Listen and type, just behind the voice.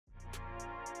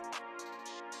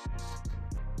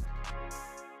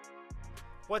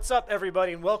What's up,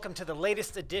 everybody, and welcome to the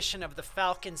latest edition of the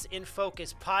Falcons in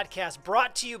Focus podcast,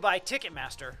 brought to you by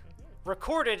Ticketmaster,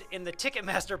 recorded in the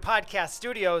Ticketmaster Podcast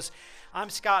Studios. I'm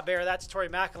Scott Bair. That's Tori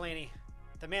McElhaney,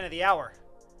 the man of the hour.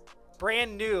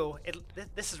 Brand new,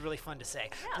 this is really fun to say,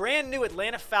 brand new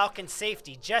Atlanta Falcons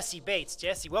safety, Jessie Bates.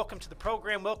 Jessie, welcome to the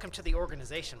program. Welcome to the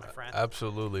organization, my friend.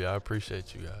 Absolutely. I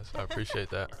appreciate you guys. I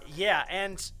appreciate that. Yeah,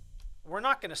 and we're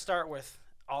not going to start with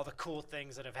all the cool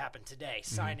things that have happened today,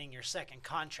 signing your second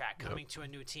contract, coming to a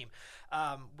new team.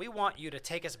 We want you to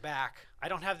take us back. I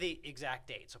don't have the exact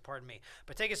date, so pardon me,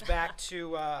 but take us back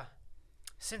to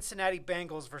Cincinnati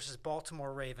Bengals versus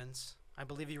Baltimore Ravens. I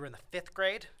believe you were in the 5th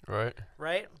grade.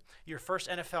 Right? Your first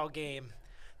NFL game.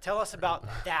 Tell us about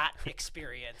that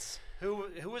experience. Who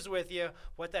was with you?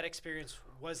 What that experience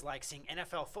was like seeing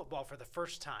NFL football for the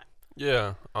first time?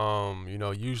 Yeah.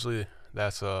 Usually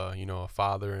that's a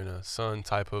father and a son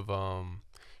type of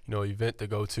event to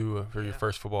go to for your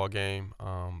first football game.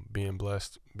 Being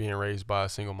blessed, being raised by a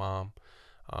single mom.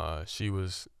 She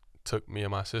took me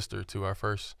and my sister to our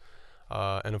first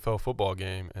NFL football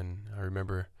game, and I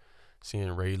remember seeing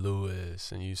Ray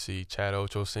Lewis, and you see Chad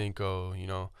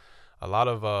Ochocinco, a lot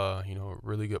of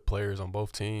really good players on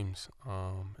both teams,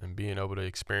 and being able to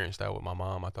experience that with my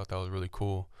mom, I thought that was really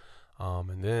cool.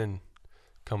 And then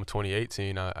come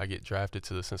 2018, I get drafted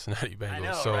to the Cincinnati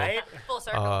Bengals. I know, right? Full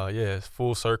circle. It's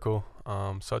full circle.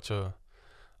 Such a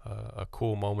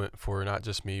cool moment for not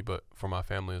just me, but for my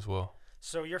family as well.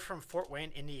 So you're from Fort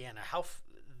Wayne, Indiana.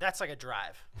 That's like a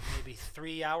drive, maybe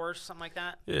 3 hours, something like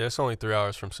that? Yeah, it's only 3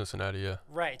 hours from Cincinnati, yeah.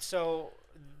 Right. So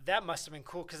that must have been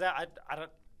cool because I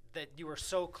don't that you were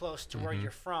so close to where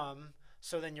you're from,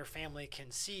 so then your family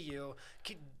can see you.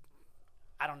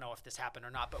 I don't know if this happened or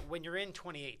not, but when you're in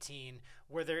 2018,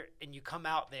 and you come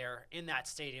out there in that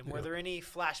stadium, were there any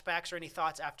flashbacks or any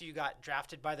thoughts after you got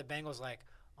drafted by the Bengals, like,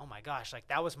 oh my gosh, like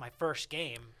that was my first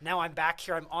game. Now I'm back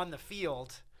here, I'm on the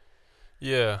field.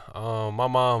 Yeah, my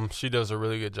mom, she does a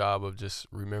really good job of just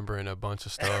remembering a bunch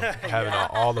of stuff, having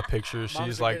all the pictures.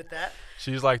 Moms are good at that.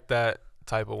 She's like that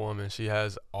type of woman. She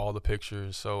has all the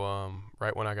pictures. So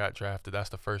right when I got drafted, that's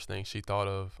the first thing she thought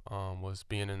of was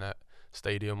being in that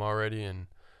stadium already and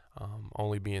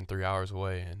only being 3 hours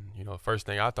away. And the first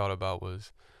thing I thought about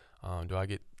was, do I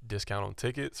get discount on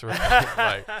tickets or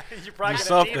like you probably do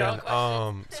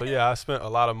something? So yeah, I spent a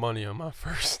lot of money on my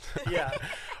first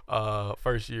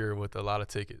first year with a lot of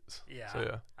tickets. Yeah. So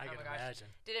yeah. I can imagine.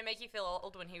 Did it make you feel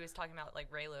old when he was talking about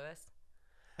like Ray Lewis?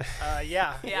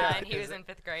 Yeah. Yeah, and he was in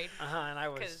 5th grade. And I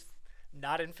was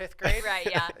not in 5th grade. Right,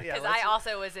 yeah. Because I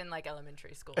also was in like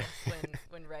elementary school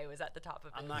when Ray was at the top of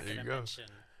it. I'm not going to mention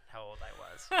how old I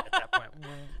was at that point.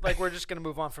 Like, we're just going to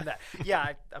move on from that.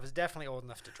 Yeah, I was definitely old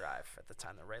enough to drive at the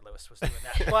time that Ray Lewis was doing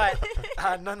that.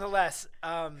 But nonetheless,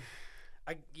 a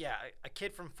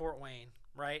kid from Fort Wayne,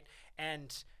 right?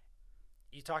 And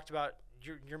you talked about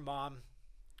your mom,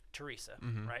 Teresa,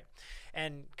 right?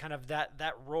 And kind of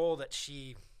that role that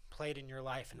she played in your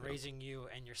life and raising you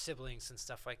and your siblings and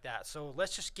stuff like that. So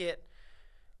let's just get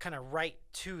kind of right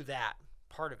to that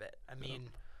part of it. I mean,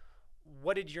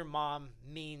 what did your mom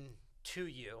mean to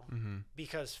you?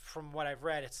 Because from what I've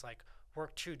read, it's like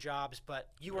work 2 jobs, but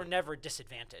you were never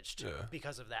disadvantaged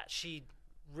because of that. She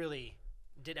really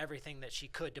did everything that she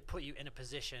could to put you in a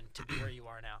position to be where you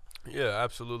are now. Yeah,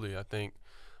 absolutely. I think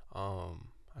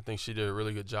she did a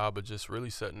really good job of just really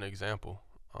setting an example,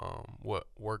 what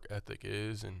work ethic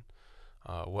is and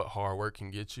what hard work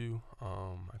can get you.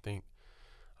 I think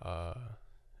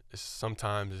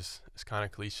sometimes it's kind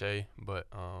of cliche, but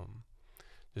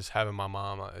just having my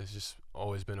mom has just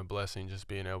always been a blessing, just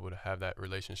being able to have that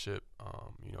relationship.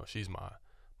 She's my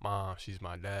mom, she's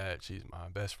my dad, she's my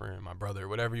best friend, my brother,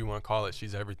 whatever you want to call it.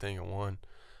 She's everything in one.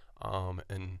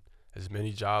 And as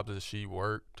many jobs as she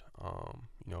worked,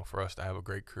 for us to have a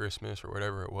great Christmas or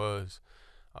whatever it was,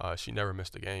 she never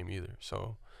missed a game either.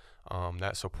 So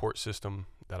that support system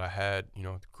that I had,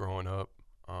 growing up,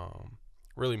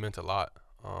 really meant a lot.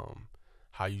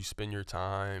 How you spend your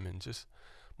time and just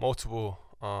multiple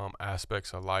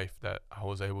aspects of life that I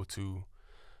was able to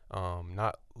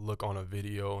not look on a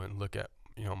video and look at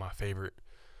my favorite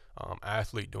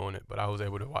athlete doing it, but I was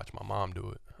able to watch my mom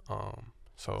do it.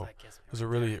 So it was a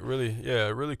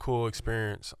really cool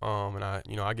experience. And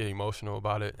I get emotional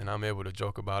about it, and I'm able to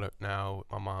joke about it now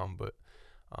with my mom. But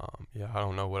I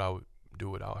don't know what I would do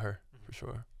without her for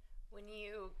sure. When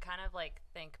you kind of like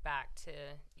think back to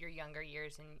your younger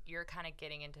years and you're kind of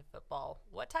getting into football,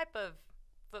 what type of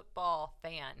football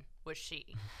fan was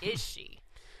she? Is she?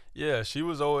 Yeah, she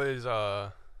was always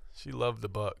she loved the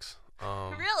Bucks.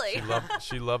 Really?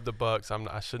 She loved the Bucks.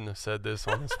 I shouldn't have said this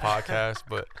on this podcast,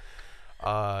 but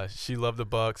She loved the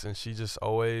Bucks, and she just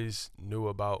always knew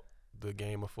about the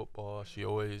game of football. She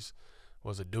always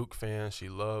was a Duke fan. She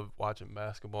loved watching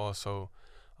basketball. So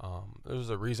there's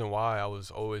a reason why I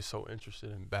was always so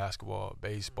interested in basketball,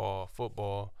 baseball,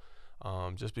 football,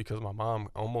 just because my mom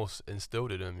almost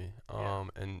instilled it in me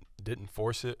and didn't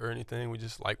force it or anything. We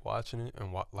just like watching it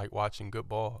and like watching good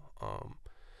ball.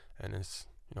 And it's,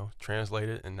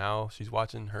 translated, and now she's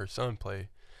watching her son play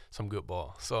some good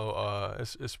ball. So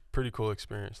it's pretty cool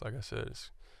experience. Like I said,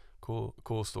 it's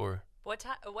cool story. What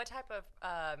type of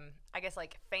I guess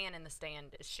like fan in the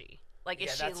stand is she? Like, is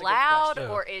that's she a good loud,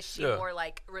 question. or is she more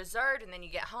like reserved, and then you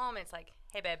get home and it's like,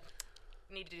 hey babe,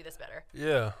 you need to do this better?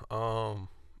 Yeah.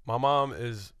 My mom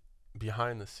is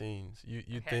behind the scenes.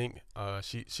 You think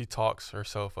she talks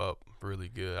herself up really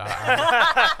good.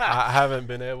 I haven't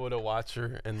been able to watch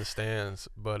her in the stands,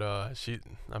 but she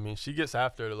gets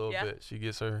after it a little bit. She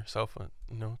gets herself a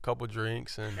couple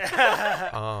drinks and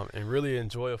really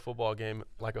enjoy a football game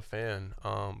like a fan,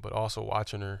 but also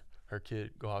watching her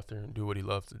kid go out there and do what he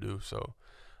loves to do. So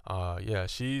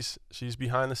she's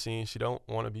behind the scenes. She don't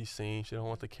want to be seen. She don't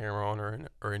want the camera on her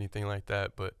or anything like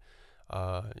that, but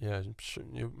I'm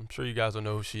sure you guys will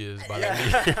know who she is by the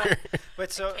year.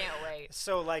 But I can't wait.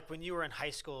 So like when you were in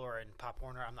high school or in Pop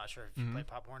Warner, I'm not sure if you played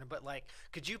Pop Warner, but like,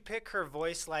 could you pick her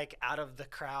voice like out of the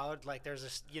crowd? Like there's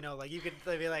this, like you could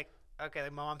be like, okay,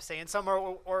 like, Mom's saying something,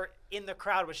 or in the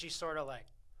crowd was she sort of like?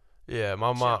 Yeah,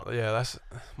 my mom. Yeah, that's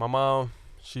my mom.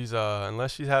 She's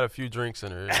unless she's had a few drinks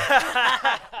in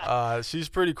her, she's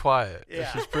pretty quiet.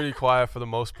 Yeah. She's pretty quiet for the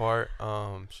most part.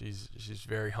 She's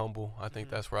very humble. I think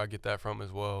that's where I get that from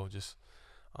as well. Just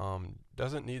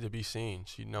doesn't need to be seen.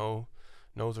 She knows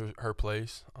her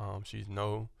place. She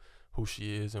know who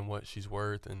she is and what she's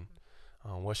worth and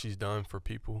what she's done for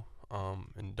people.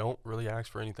 And don't really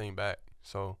ask for anything back.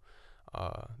 So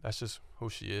that's just who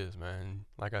she is, man.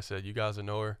 Like I said, you guys will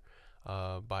know her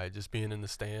by just being in the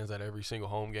stands at every single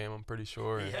home game, I'm pretty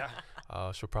sure. And,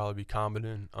 she'll probably be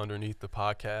commenting underneath the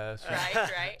podcast.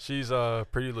 Right. She's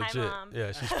pretty legit. Hi, Mom.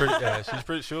 Yeah, she's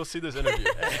pretty. She'll see this interview.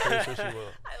 I'm pretty sure she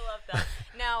will. I love that.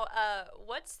 Now,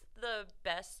 what's the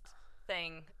best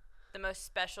thing, the most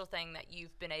special thing that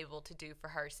you've been able to do for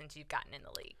her since you've gotten in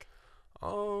the league?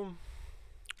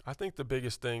 I think the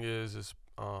biggest thing is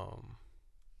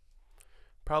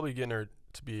probably getting her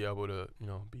to be able to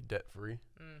be debt free.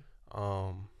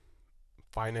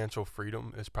 Financial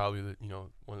freedom is probably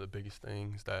one of the biggest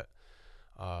things that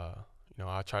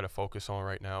I try to focus on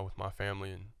right now with my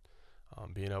family,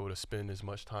 and being able to spend as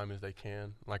much time as they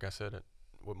can. Like I said,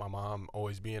 with my mom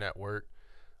always being at work,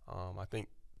 I think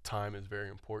time is very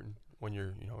important when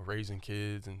you're raising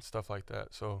kids and stuff like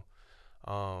that. So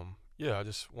I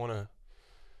just want to.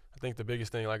 I think the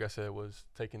biggest thing, like I said, was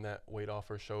taking that weight off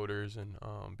her shoulders and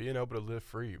being able to live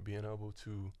free, being able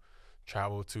to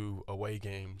travel to away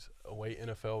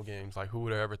NFL games. Like, who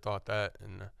would have ever thought that?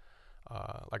 And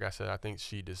like I said, I think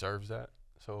she deserves that.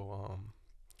 So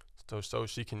so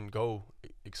she can go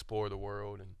explore the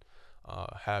world and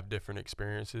have different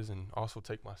experiences, and also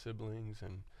take my siblings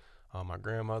and my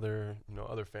grandmother,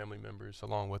 other family members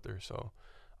along with her. So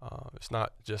it's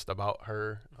not just about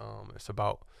her. It's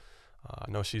about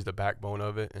I know she's the backbone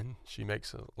of it, and she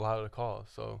makes a lot of the calls.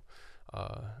 So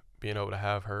being able to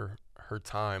have her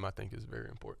time, I think, is very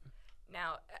important.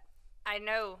 Now, I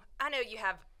know you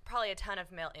have probably a ton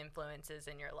of male influences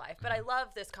in your life, but I love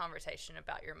this conversation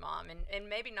about your mom, and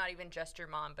maybe not even just your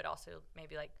mom, but also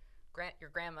maybe like your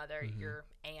grandmother, your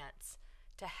aunts,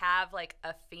 to have like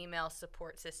a female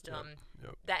support system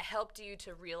that helped you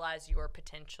to realize your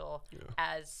potential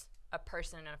as a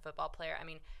person and a football player. I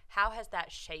mean, how has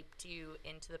that shaped you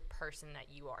into the person that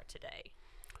you are today?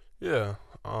 Yeah,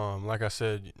 like I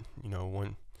said,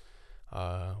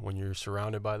 when you're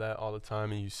surrounded by that all the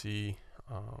time, and you see,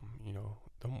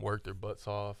 them work their butts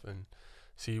off, and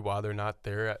see why they're not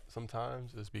there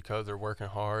sometimes, is because they're working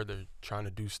hard. They're trying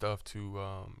to do stuff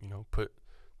to, put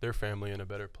their family in a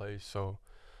better place. So,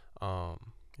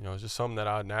 it's just something that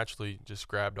I naturally just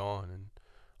grabbed on, and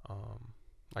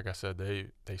like I said,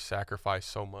 they sacrifice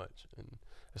so much, and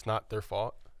it's not their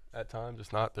fault at times.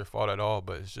 It's not their fault at all,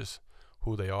 but it's just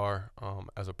who they are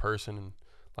as a person. And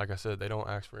like I said, they don't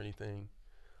ask for anything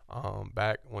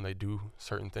back when they do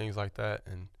certain things like that.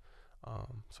 And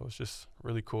so it's just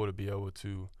really cool to be able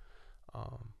to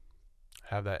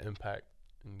have that impact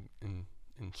and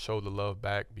show the love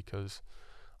back, because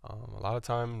a lot of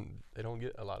time they don't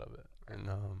get a lot of it. And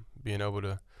being able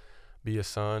to be a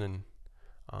son, and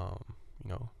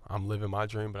I'm living my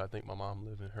dream, but I think my mom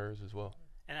living hers as well.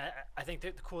 And I think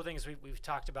the cool thing is we've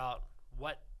talked about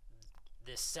what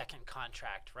this second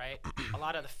contract, right? A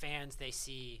lot of the fans, they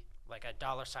see like a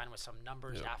dollar sign with some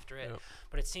numbers Yep, after it. yep.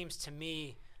 But it seems to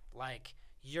me like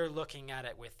you're looking at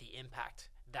it with the impact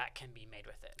that can be made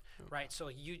with it, right? So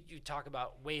you talk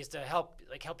about ways to help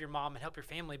your mom and help your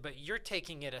family, but you're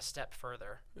taking it a step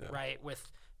further, right? With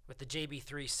the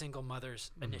JB3 Single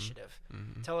Mothers Initiative.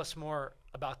 Tell us more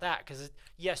about that, because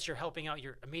yes, you're helping out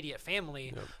your immediate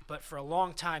family, but for a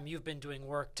long time you've been doing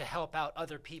work to help out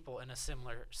other people in a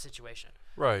similar situation.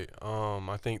 Right.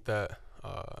 I think that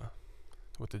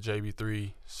with the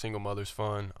JB3 Single Mothers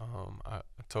Fund, I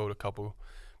told a couple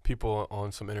people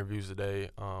on some interviews today,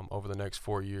 over the next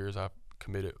 4 years, I've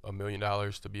committed $1 million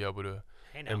to be able to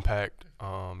impact,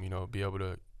 be able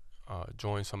to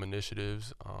join some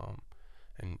initiatives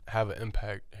and have an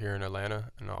impact here in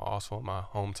Atlanta and also in my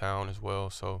hometown as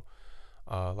well. So,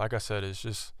 like I said, it's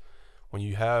just when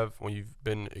you've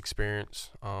been experienced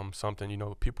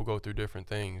something, people go through different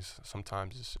things.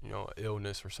 Sometimes it's,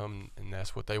 illness or something, and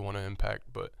that's what they want to impact.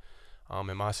 But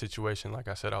in my situation, like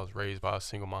I said, I was raised by a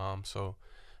single mom, so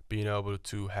being able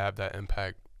to have that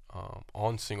impact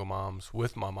on single moms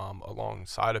with my mom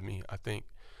alongside of me, I think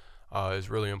is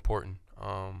really important,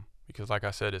 because like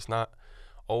I said, it's not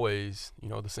always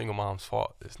the single mom's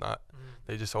fault. It's not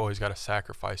they just always got to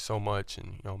sacrifice so much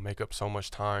and make up so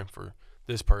much time for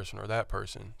this person or that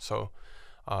person. So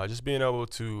just being able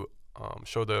to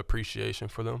show the appreciation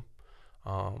for them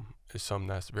is something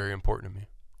that's very important to me.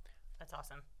 That's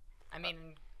awesome. I mean,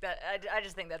 I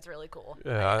just think that's really cool.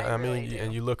 Yeah, I really mean, do.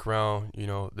 and you look around,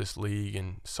 this league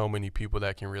and so many people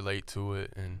that can relate to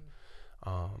it, and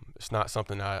it's not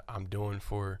something that I'm doing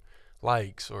for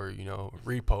likes or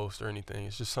repost or anything.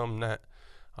 It's just something that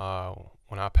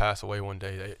when I pass away one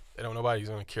day, nobody's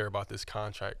gonna care about this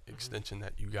contract extension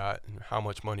that you got and how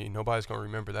much money. Nobody's gonna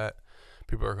remember that.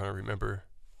 People are gonna remember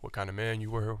what kind of man you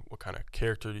were, what kind of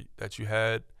character that you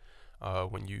had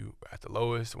when you at the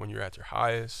lowest, when you're at your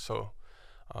highest. So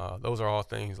those are all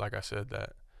things, like I said,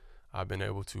 that I've been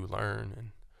able to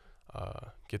learn and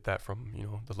get that from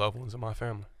the loved ones of my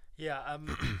family. Yeah.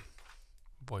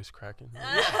 Voice cracking.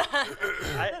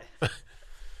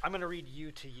 I'm gonna read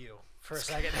you to you for a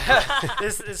second.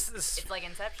 This It's like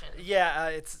Inception. Yeah,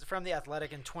 it's from The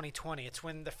Athletic in 2020. It's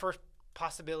when the first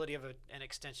possibility of an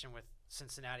extension with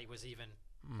Cincinnati was even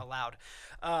allowed.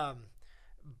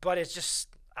 But it's just,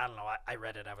 I don't know. I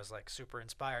read it. I was like super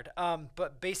inspired.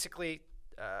 But basically,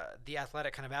 The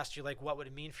Athletic kind of asked you, like, what would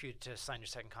it mean for you to sign your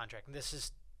second contract? And this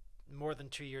is more than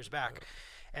 2 years back.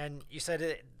 And you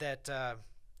said that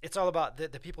it's all about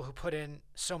the people who put in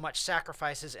so much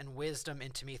sacrifices and wisdom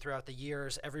into me throughout the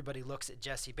years. Everybody looks at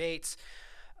Jessie Bates,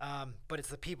 but it's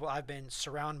the people I've been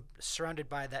surrounded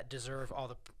by that deserve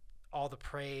all the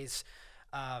praise,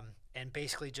 and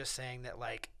basically just saying that,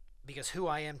 like, because who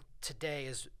I am today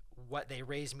is what they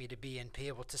raised me to be, and be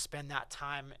able to spend that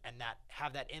time and that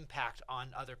have that impact on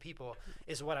other people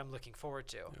is what I'm looking forward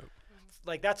to.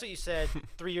 Like, that's what you said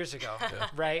 3 years ago,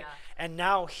 right? Yeah. And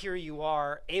now here you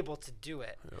are able to do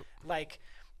it. Like,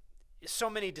 so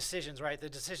many decisions, right? The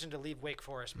decision to leave Wake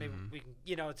Forest, maybe we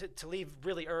can, to leave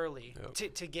really early,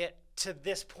 to get to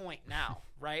this point now,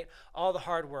 right? All the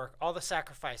hard work, all the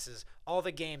sacrifices, all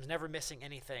the games, never missing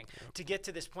anything, to get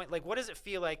to this point. Like, what does it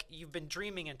feel like? You've been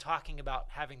dreaming and talking about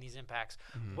having these impacts.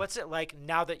 What's it like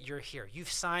now that you're here?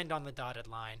 You've signed on the dotted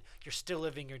line. You're still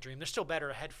living your dream. There's still better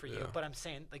ahead for you. But I'm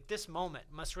saying, like, this moment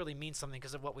must really mean something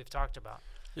because of what we've talked about.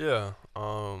 Yeah.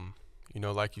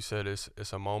 Like you said,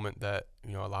 it's a moment that,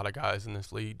 a lot of guys in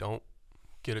this league don't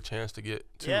get a chance to get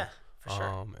to. Yeah, for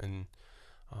sure. And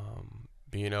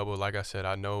being able, like I said,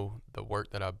 I know the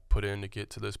work that I put in to get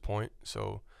to this point.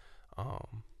 So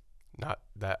not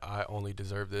that I only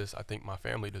deserve this. I think my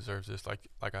family deserves this. Like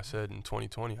I said, in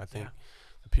 2020, I think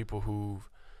the people who've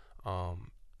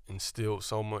instilled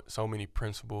so many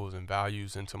principles and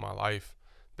values into my life,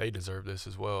 they deserve this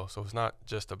as well. So it's not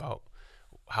just about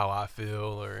how I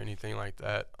feel or anything like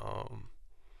that.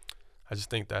 I just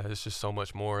think that it's just so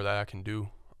much more that I can do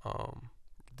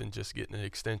than just getting an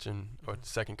extension or the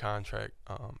second contract,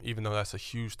 even though that's a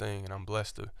huge thing, and I'm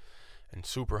blessed and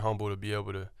super humble to be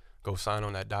able to go sign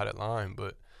on that dotted line.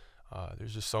 But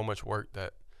there's just so much work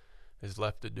that is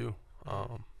left to do.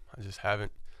 I just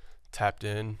haven't tapped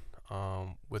in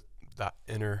with the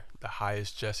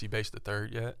highest Jessie Bates III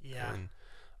yet. Yeah. And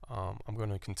I'm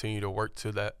going to continue to work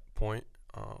to that point.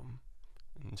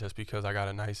 And just because I got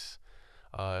a nice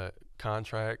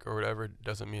contract or whatever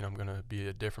doesn't mean I'm going to be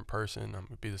a different person. I'm going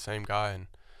to be the same guy and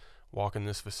walk in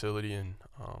this facility and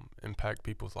impact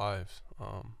people's lives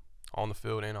on the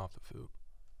field and off the field.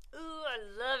 Ooh, I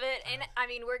love it. And I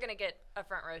mean, we're going to get a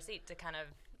front row seat to kind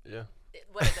of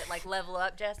what is it, like level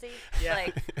up, Jesse? Yeah.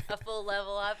 Like a full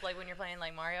level up, like when you're playing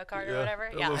like Mario Kart or whatever?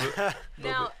 A little bit.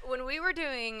 Now, when we were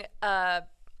doing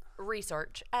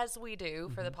research, as we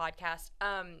do for the podcast,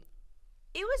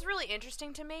 it was really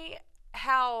interesting to me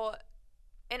how,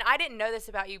 and I didn't know this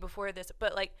about you before this,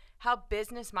 but like how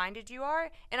business minded you are.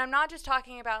 And I'm not just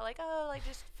talking about like, oh, like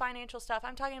just financial stuff.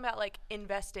 I'm talking about like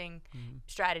investing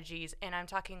strategies, and I'm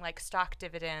talking like stock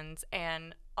dividends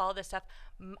and all this stuff.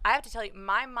 I have to tell you,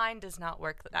 my mind does not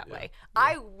work that way.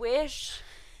 I wish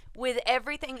with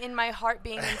everything in my heart,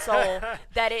 being and soul,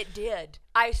 that it did.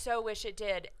 I so wish it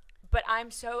did. But I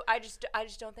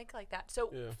just don't think like that.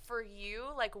 So for you,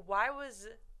 like, why was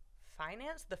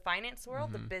the finance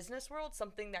world, the business world,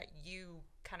 something that you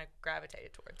kind of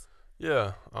gravitated towards?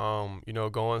 Yeah,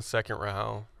 going second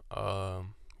round,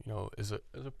 is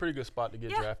a pretty good spot to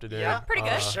get drafted in. Yeah, pretty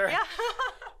good. Sure. Yeah.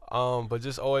 But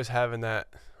just always having that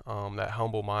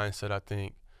humble mindset, I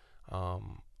think,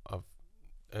 of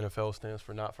NFL stands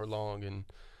for not for long, and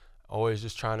always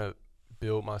just trying to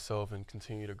build myself and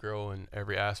continue to grow in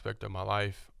every aspect of my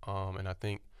life. And I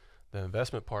think the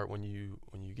investment part, when you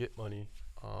get money,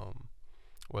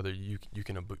 whether you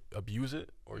can abuse it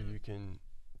or you can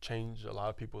change a lot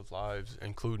of people's lives,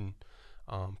 including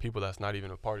people that's not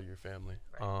even a part of your family.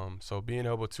 Right. So being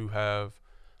able to have,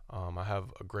 I have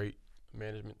a great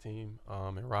management team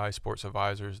and Rise Sports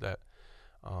Advisors that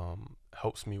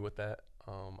helps me with that.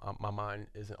 My mind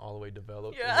isn't all the way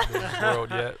developed in the business world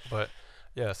yet, but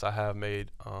yes, I have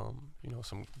made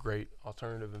some great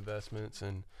alternative investments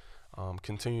and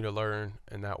continue to learn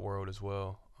in that world as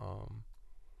well.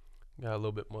 Got a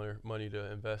little bit more money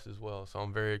to invest as well, so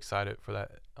I'm very excited for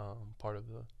that part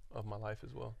of my life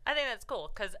as well. I think that's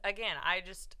cool because, again, I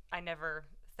never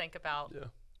think about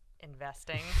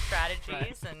investing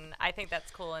strategies, and I think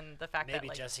that's cool. And the fact that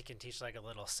maybe Jesse can teach like a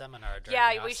little seminar.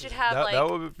 Yeah, we should have that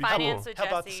would be finance cool. with How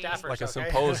about the Jesse. staffers? Like a Okay.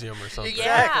 symposium or something.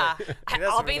 Exactly. Yeah,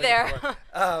 I'll be there.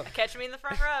 Catch Catch me in the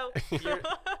front row.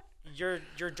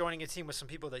 You're joining a team with some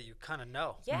people that you kind of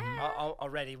know. Yeah.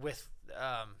 Already with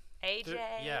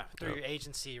AJ. Through your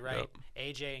agency, right?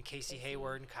 Yep. AJ and Casey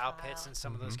Hayward and Kyle Pitts and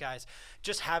some of those guys.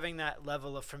 Just having that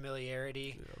level of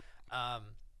familiarity.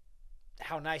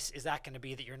 How nice is that going to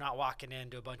be that you're not walking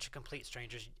into a bunch of complete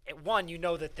strangers? One, you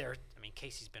know that they're. I mean,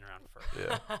 Casey's been around for.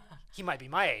 He might be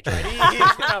my age, right?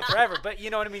 He's been around forever, but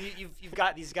you know what I mean. You've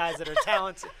got these guys that are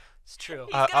talented. It's true.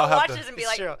 He's gonna watch this and be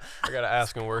It's like, true. I gotta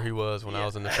ask him where he was when I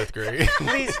was in the 5th grade.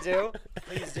 Please do.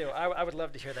 I would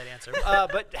love to hear that answer.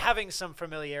 But having some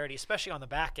familiarity, especially on the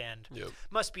back end,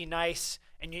 must be nice.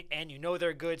 And you know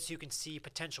they're good, so you can see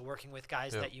potential working with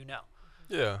guys that you know.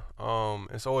 Yeah,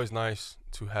 it's always nice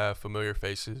to have familiar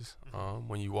faces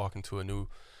when you walk into a new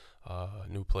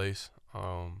place.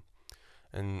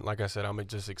 And like I said, I'm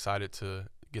just excited to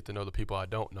get to know the people I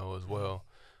don't know as well.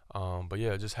 But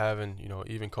yeah, just having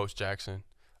even Coach Jackson,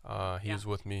 he was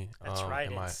with me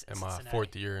in my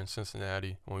 4th year in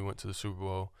Cincinnati when we went to the Super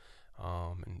Bowl,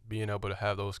 and being able to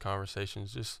have those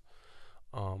conversations, just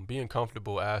being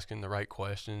comfortable asking the right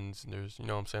questions. And there's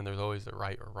there's always the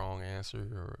right or wrong answer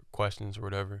or questions or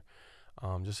whatever.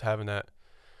 Just having that,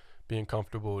 being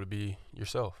comfortable to be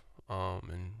yourself,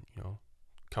 and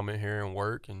come in here and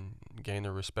work and gain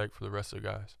the respect for the rest of the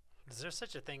guys. Is there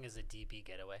such a thing as a DB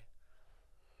getaway?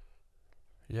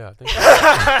 Yeah, I think so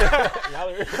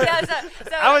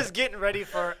I was getting ready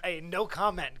for a no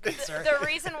comment, good sir. The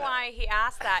reason why he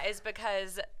asked that is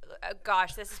because,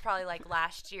 this is probably like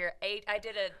last year. I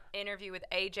did an interview with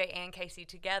AJ and Casey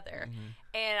together,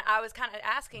 and I was kind of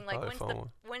asking, like,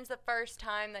 when's the first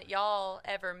time that y'all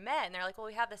ever met? And they're like, well,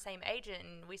 we have the same agent,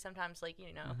 and we sometimes, like,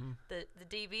 the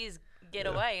DBs get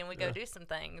away and we go do some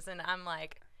things. And I'm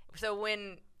like, so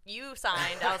when you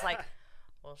signed, I was like,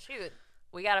 well, shoot.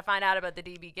 We got to find out about the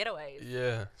DB getaways.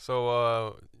 Yeah.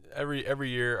 So every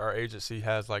year our agency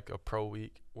has like a pro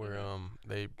week where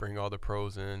they bring all the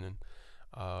pros in, and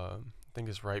I think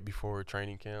it's right before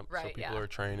training camp. Right, so people are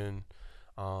training,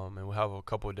 and we'll have a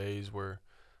couple of days where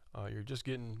you're just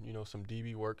getting some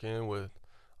DB work in with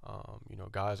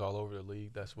guys all over the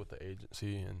league. That's with the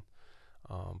agency. And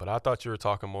but I thought you were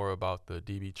talking more about the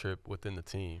DB trip within the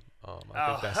team. I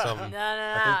think that's something.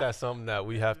 I think that's something that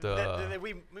we have to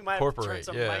we might incorporate. have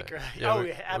to turn some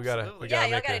absolutely. absolutely. Y'all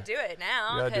got to do it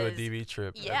now. We got to do a DB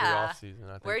trip every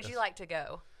offseason. Where'd you like to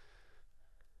go?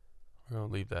 We're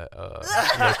gonna leave that.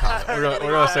 No comment.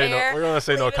 We're gonna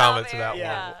say no comment to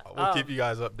that one. We'll keep you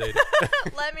guys updated.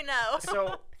 Let me know.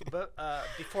 So, but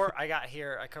before I got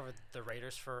here, I covered the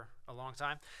Raiders for a long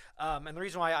time, and the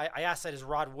reason why I asked that is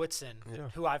Rod Woodson,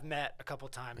 who I've met a couple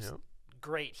times.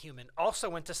 great human. Also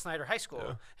went to Snyder High School.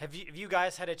 Yeah. Have you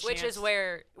guys had a chance? Which is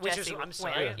where Jessie I'm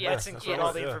sorry. went. Let's Yeah. include Yes.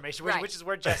 all the Yeah. information. Right. Which is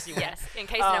where Jessie went. Yes, in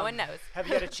case no one knows. Have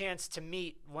you had a chance to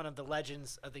meet one of the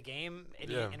legends of the game?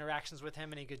 Any Yeah. interactions with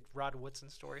him? Any good Rod Woodson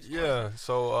stories? Yeah.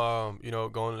 So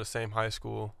going to the same high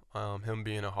school, him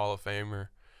being a Hall of Famer,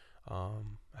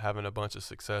 having a bunch of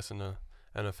success in the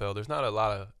NFL. There's not a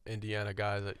lot of Indiana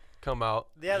guys that come out.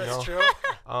 Yeah, you that's know?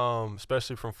 true.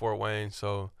 Especially from Fort Wayne.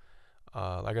 So,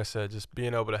 like I said, just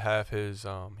being able to have his,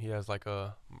 he has like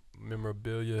a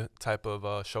memorabilia type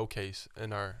of showcase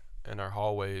in our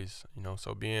hallways.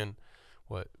 So being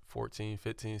 14,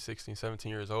 15, 16, 17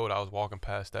 years old, I was walking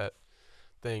past that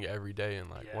thing every day, and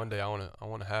one day I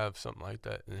want to have something like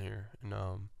that in here.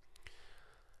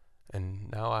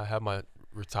 And now I have my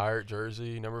retired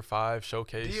jersey number 5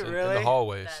 showcase in the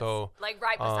hallway. That's so like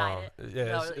right beside it. yeah,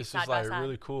 No, it's side just by like side.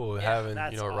 really cool Yeah. having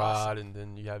That's Rod, awesome. and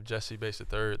then you have Jessie Bates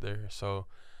III there. So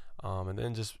and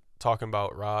then just talking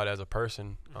about Rod as a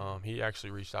person, he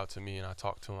actually reached out to me and I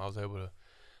talked to him. I was able to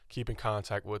keep in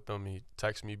contact with him. He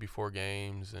texted me before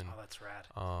games and Oh, that's rad.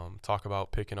 talk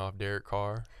about picking off Derek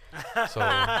Carr. So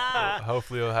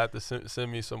hopefully he'll have to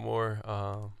send me some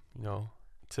more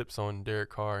tips on Derek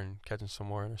Carr and catching some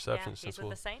more interceptions. Yeah, he's since with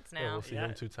the Saints now. we'll see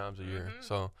him 2 times a year. Mhm.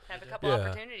 So Have a couple yeah.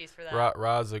 opportunities for that.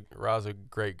 Rod's a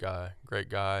great guy,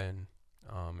 and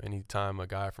anytime a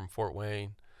guy from Fort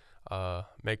Wayne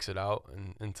makes it out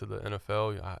and into the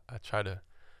NFL, I try to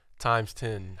times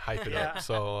 10 hype it up.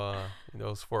 So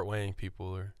those Fort Wayne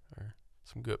people are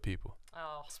some good people.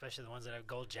 Oh, Especially the ones that have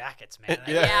gold jackets, man.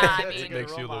 Yeah, I That's a mean- good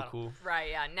Makes you role look model. cool. right,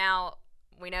 yeah. Now,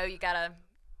 we know you got a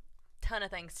ton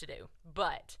of things to do,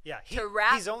 but Yeah, to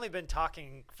wrap he's only been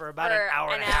talking for about for an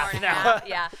hour and a half now.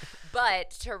 yeah.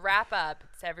 But to wrap up,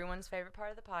 it's everyone's favorite part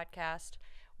of the podcast.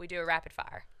 We do a rapid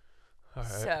fire. All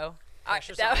right. So,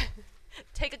 Pressure's that- on.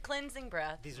 take a cleansing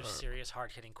breath. These are serious,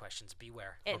 hard-hitting questions.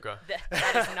 Beware. And Okay.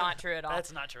 that is not true at all.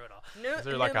 That's not true at all. No, Is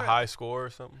there like a numerous- high score or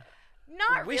something?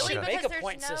 Not We really, should because make a there's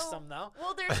point no, system, though.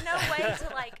 Well, there's no way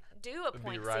to do a It'd be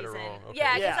point right or season. wrong. Okay.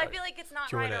 Yeah, because Yeah. I feel like it's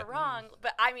not right Q&A. or wrong.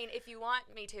 But I mean, if you want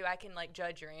me to, I can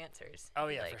judge your answers. Oh,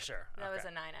 yeah, Like, for sure. That was Okay.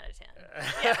 a 9 out of 10.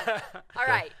 Yeah. All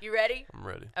right, you ready? I'm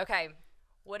ready. Okay.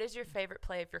 What is your favorite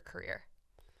play of your career?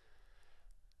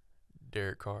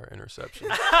 Derek Carr interception.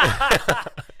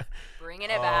 Bringing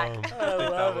it back. I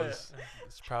love it.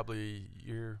 It's probably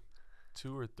year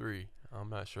 2 or 3. I'm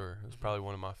not sure. It was probably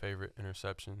one of my favorite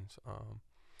interceptions.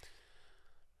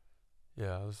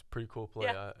 Yeah, it was a pretty cool play.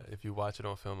 Yeah. If you watch it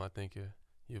on film, I think you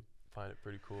find it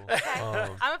pretty cool. Okay.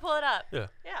 I'm gonna pull it up. Yeah.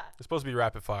 Yeah. It's supposed to be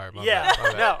rapid fire. My Yeah, bad,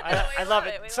 my bad. no, We I love love it,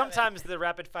 it. we love Sometimes the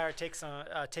rapid fire takes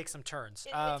some turns.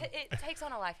 It takes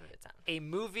on a life of its own. A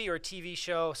movie or TV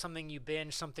show, something you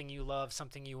binge, something you love,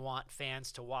 something you want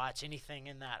fans to watch, anything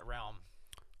in that realm.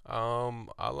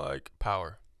 I like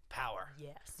Power. Power.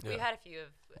 Yes. Yeah. We've had a few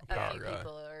Power guy.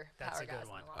 people who are That's power a good guys in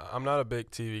one. the long I'm not a big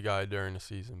TV guy during the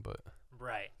season, but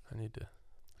Right. I need to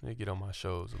get on my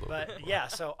shows a little bit. But more. yeah,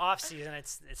 so off season,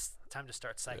 it's time to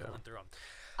start cycling through them.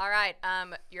 All right.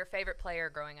 Your favorite player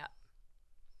growing up?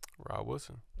 Rod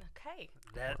Woodson. Okay.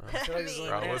 That Right. I feel like there's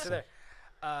a Rod little answer Woodson.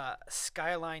 there.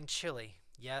 Skyline Chili,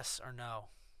 yes or no?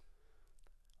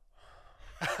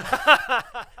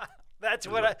 That's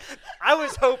what I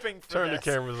was hoping for. Turn the this.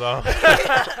 cameras off.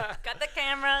 Got the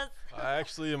cameras.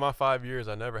 Actually, in my 5 years,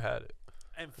 I never had it.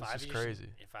 And This 5 is years, crazy.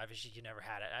 In 5 years, you never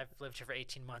had it. I've lived here for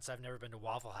 18 months. I've never been to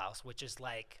Waffle House, which is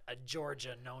like a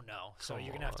Georgia no-no. So Come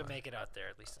you're gonna have to on. make it out there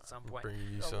at least at some point. Bringing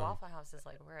you The some. Waffle House is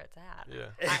where it's at.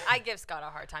 Yeah. I give Scott a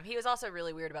hard time. He was also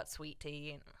really weird about sweet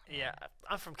tea. And, Yeah,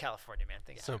 I'm from California, man.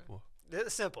 Think Simple.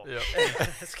 It's simple. Yep.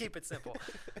 Let's keep it simple.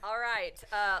 All right.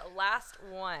 Last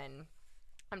one.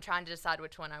 I'm trying to decide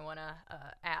which one I want to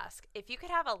ask. If you could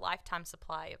have a lifetime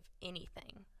supply of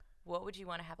anything, what would you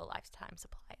want to have a lifetime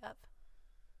supply of?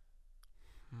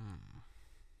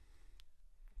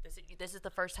 This is the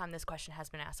first time this question has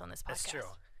been asked on this podcast. That's true.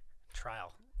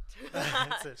 Trial.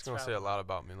 It's going to say a lot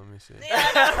about me. Let me see. Yeah,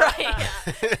 I know,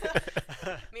 right?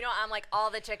 Yeah. Meanwhile, I'm like all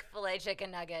the Chick-fil-A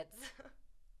chicken nuggets.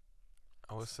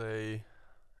 I would say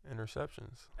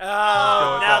interceptions.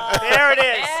 Oh, now there it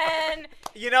is. And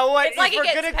You know what? It's like if he we're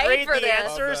gets gonna paid grade for the this.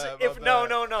 answers, My if bad.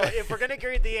 no, if we're gonna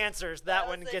grade the answers, that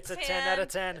one was a gets a 10 out of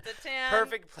 10. It's a 10.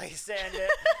 Perfect place to end it.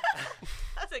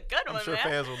 That's a good I'm one, sure man.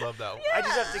 fans will love that one. I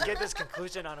just have to get this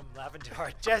conclusion on. I'm laughing too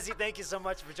hard. Jessie, thank you so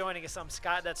much for joining us. I'm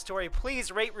Scott. That's Tori.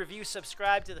 Please rate, review,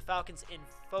 subscribe to the Falcons in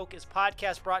Focus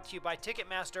podcast brought to you by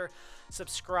Ticketmaster.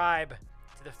 Subscribe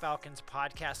to the Falcons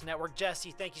Podcast Network.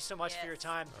 Jesse, thank you so much for your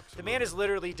time. Absolutely. The man has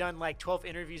literally done like 12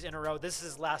 interviews in a row. This is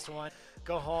his last one.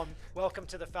 Go home. Welcome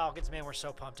to the Falcons, man. We're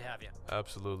so pumped to have you.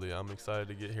 Absolutely. I'm excited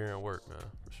to get here and work, man,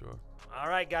 for sure. All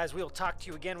right, guys. We'll talk to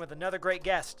you again with another great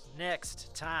guest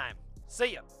next time.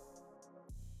 See ya.